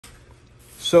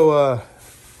So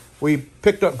we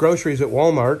picked up groceries at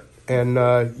Walmart, and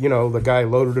you know, the guy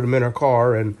loaded them in our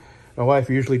car, and my wife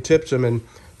usually tips him. And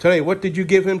today, what did you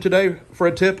give him today for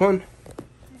a tip, hon?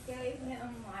 I gave him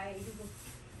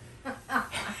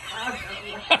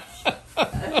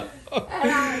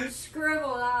and I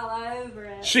scribbled all over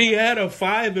it. She had a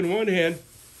 5 in one hand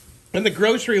and the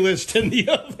grocery list in the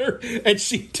other, and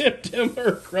she tipped him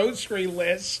her grocery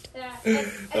list. Yeah, and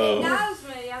he knows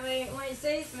me. I mean, when he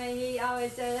sees me, he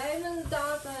always says, "Hey, Mrs.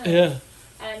 Dawson." Yeah.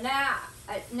 And now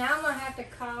I'm gonna have to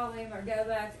call him or go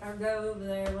back or go over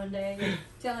there one day and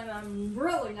tell him I'm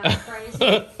really not crazy.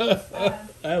 That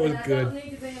was I good. don't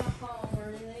need to be on a phone or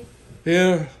anything.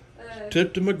 Yeah.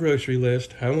 Tipped him a grogrocery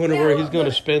list. I wonder where he's going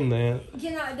to spend that.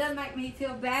 You know, it doesn't make me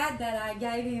feel bad that I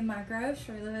gave him my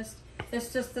grocery list.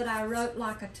 It's just that I wrote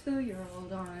like a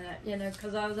 2-year-old on it, you know,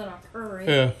 because I was in a hurry.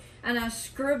 Yeah. And I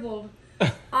scribbled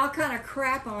all kind of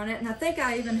crap on it, and I think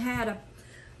I even had a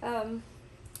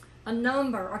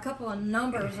couple of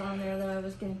numbers on there that I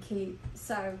was going to keep.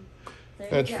 So there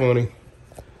That's you go. funny.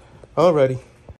 Alrighty.